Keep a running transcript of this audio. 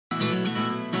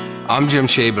I'm Jim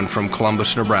Schaben from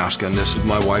Columbus, Nebraska, and this is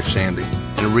my wife, Sandy.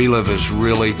 And Reliv has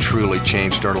really, truly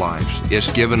changed our lives.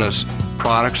 It's given us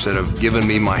products that have given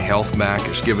me my health back.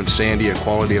 It's given Sandy a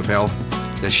quality of health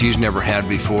that she's never had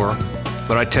before.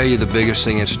 But I tell you, the biggest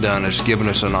thing it's done is given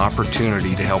us an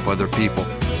opportunity to help other people.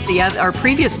 Our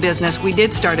previous business, we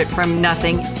did start it from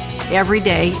nothing. Every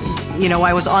day,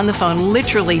 I was on the phone,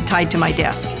 literally tied to my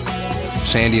desk.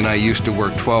 Sandy and I used to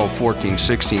work 12, 14,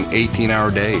 16,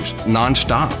 18-hour days,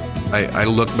 nonstop. I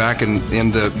look back in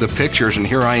the pictures, and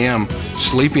here I am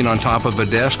sleeping on top of a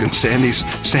desk, and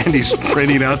Sandy's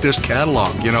printing out this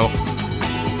catalog,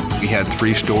 We had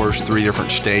 3 stores, 3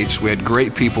 different states. We had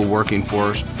great people working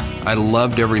for us. I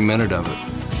loved every minute of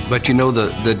it. But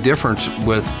the difference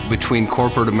between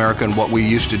corporate America and what we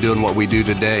used to do and what we do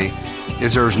today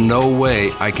is there's no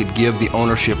way I could give the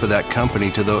ownership of that company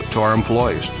to our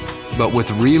employees. But with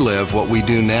Reliv, what we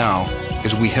do now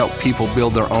is we help people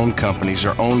build their own companies,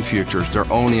 their own futures, their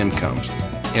own incomes.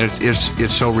 And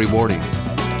it's so rewarding.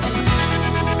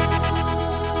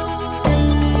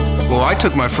 Well, I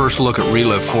took my first look at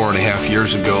Reliv 4.5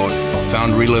 years ago and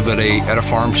found Reliv at a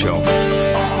farm show.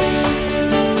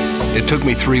 It took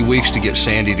me 3 weeks to get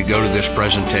Sandy to go to this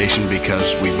presentation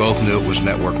because we both knew it was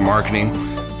network marketing.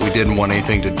 We didn't want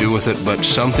anything to do with it, but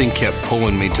something kept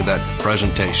pulling me to that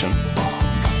presentation.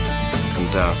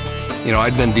 And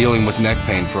I'd been dealing with neck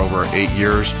pain for over 8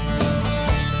 years.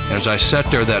 And as I sat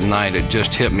there that night, it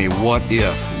just hit me, what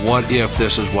if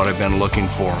this is what I've been looking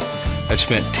for? I'd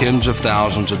spent tens of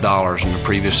thousands of dollars in the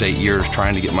previous 8 years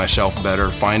trying to get myself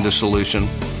better, find a solution.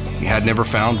 I had never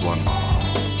found one.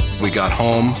 We got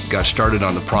home, got started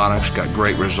on the products, got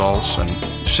great results, and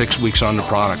 6 weeks on the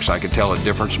products, I could tell a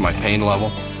difference in my pain level.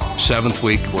 7th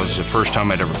week was the first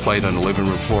time I'd ever played on the living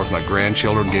room floor with my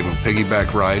grandchildren, gave them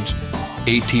piggyback rides.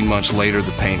 18 months later,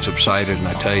 the pain subsided, and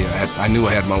I tell you, I knew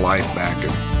I had my life back.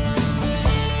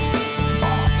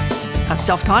 I was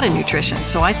self-taught in nutrition,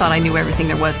 so I thought I knew everything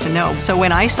there was to know. So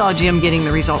when I saw Jim getting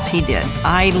the results he did,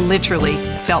 I literally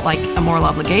felt like a moral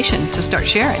obligation to start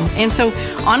sharing. And so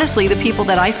honestly, the people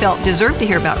that I felt deserved to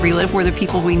hear about Reliv were the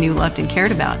people we knew, loved, and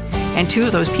cared about. And 2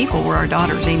 of those people were our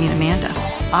daughters, Amy and Amanda.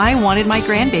 I wanted my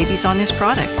grandbabies on this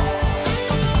product.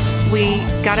 We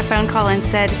got a phone call and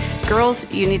said, girls,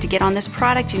 you need to get on this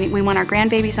product. We want our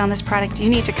grandbabies on this product. You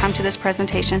need to come to this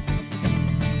presentation.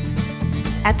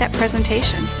 At that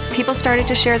presentation, people started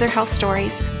to share their health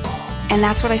stories. And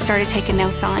that's what I started taking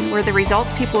notes on, were the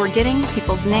results people were getting,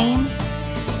 people's names,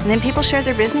 and then people shared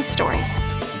their business stories.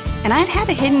 And I'd had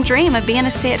a hidden dream of being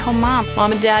a stay-at-home mom.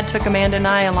 Mom and Dad took Amanda and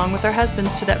I, along with our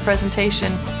husbands, to that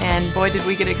presentation. And boy, did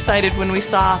we get excited when we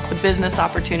saw the business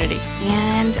opportunity.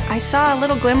 And I saw a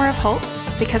little glimmer of hope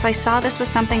because I saw this was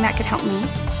something that could help me,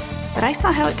 but I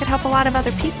saw how it could help a lot of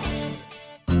other people.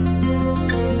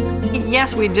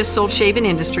 Yes, we just sold Schaben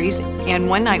Industries, and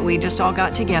one night we just all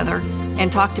got together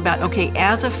and talked about, okay,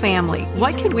 as a family,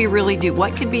 what could we really do?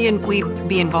 What could we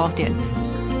be involved in?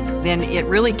 Then it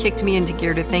really kicked me into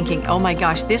gear to thinking, oh my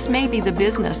gosh, this may be the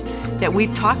business that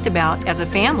we've talked about as a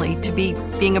family to be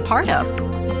being a part of.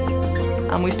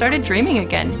 We started dreaming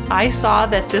again. I saw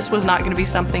that this was not going to be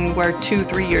something where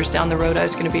 2-3 years down the road I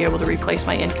was going to be able to replace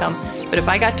my income. But if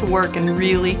I got to work and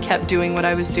really kept doing what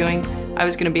I was doing, I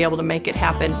was going to be able to make it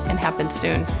happen and happen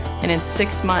soon. And in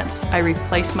 6 months, I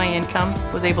replaced my income,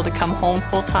 was able to come home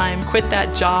full time, quit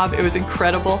that job. It was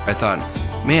incredible. I thought,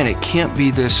 man, it can't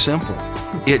be this simple.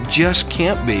 It just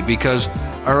can't be, because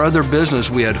our other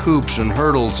business, we had hoops and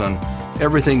hurdles and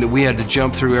everything that we had to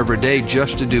jump through every day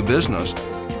just to do business.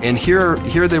 And here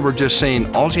they were just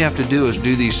saying, all you have to do is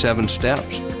do these 7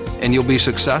 steps and you'll be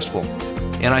successful.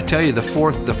 And I tell you, the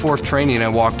fourth training I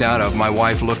walked out of, my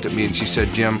wife looked at me and she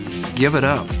said, Jim, give it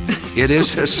up. It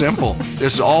is as simple.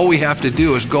 This is all we have to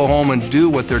do is go home and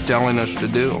do what they're telling us to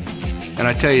do. And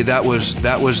I tell you, that was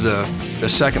the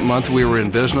 2nd month we were in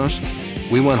business.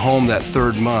 We went home that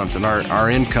 3rd month, and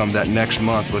our income that next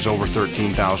month was over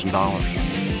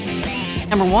 $13,000.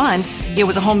 Number one, it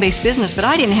was a home-based business, but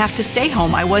I didn't have to stay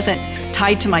home. I wasn't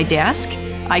tied to my desk.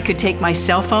 I could take my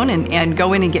cell phone and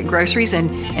go in and get groceries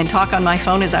and talk on my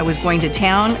phone as I was going to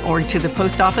town or to the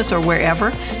post office or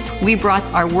wherever. We brought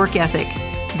our work ethic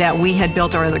that we had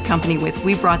built our other company with,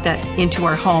 we brought that into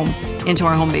our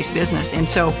home-based business. And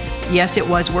so, yes, it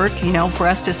was work. For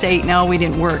us to say, no, we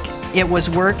didn't work. It was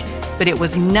work, but it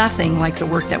was nothing like the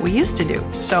work that we used to do.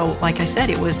 So, like I said,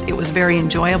 it was very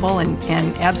enjoyable and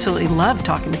absolutely loved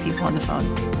talking to people on the phone.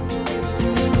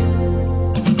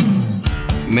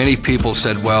 Many people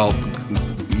said, well,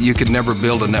 you could never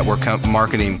build a network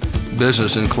marketing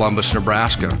business in Columbus,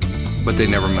 Nebraska, but they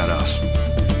never met us.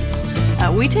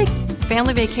 We take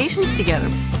family vacations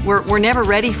together. We're never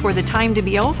ready for the time to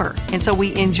be over. And so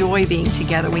we enjoy being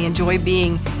together. We enjoy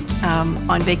being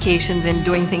on vacations and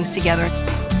doing things together.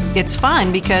 It's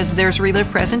fun because there's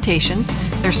Reliv presentations,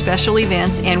 there's special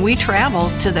events, and we travel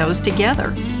to those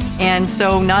together. And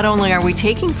so not only are we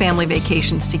taking family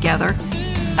vacations together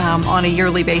on a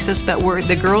yearly basis, but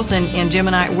the girls and Jim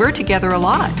and I, we're together a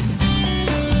lot.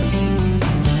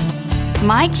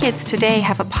 My kids today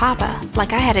have a papa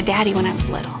like I had a daddy when I was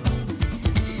little.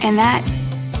 And that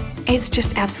is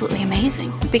just absolutely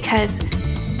amazing because,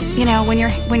 you know, when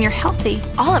you're healthy,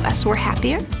 all of us, we're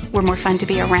happier, we're more fun to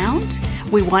be around,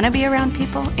 we want to be around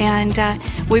people, and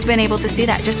we've been able to see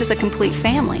that just as a complete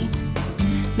family.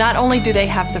 Not only do they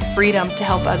have the freedom to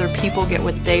help other people get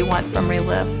what they want from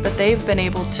Reliv, but they've been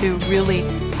able to really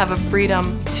have a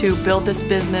freedom to build this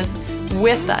business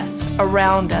with us,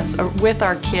 around us, or with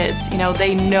our kids. You know,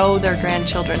 they know their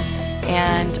grandchildren.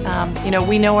 And, you know,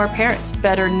 we know our parents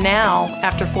better now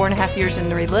after 4.5 years in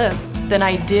Reliv than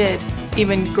I did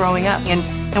even growing up.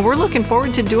 And we're looking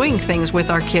forward to doing things with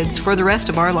our kids for the rest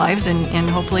of our lives and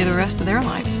hopefully the rest of their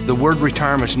lives. The word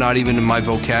retirement's not even in my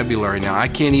vocabulary now. I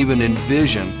can't even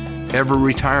envision ever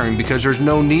retiring because there's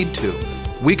no need to.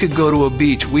 We could go to a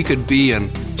beach, we could be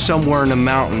somewhere in the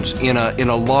mountains in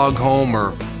a log home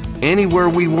or anywhere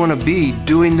we want to be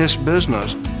doing this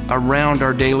business around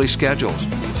our daily schedules.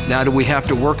 Now, do we have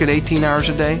to work at 18 hours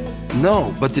a day?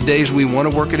 No, but the days we want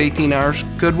to work at 18 hours,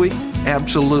 could we?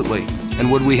 Absolutely.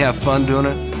 And would we have fun doing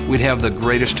it? We'd have the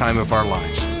greatest time of our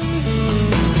lives.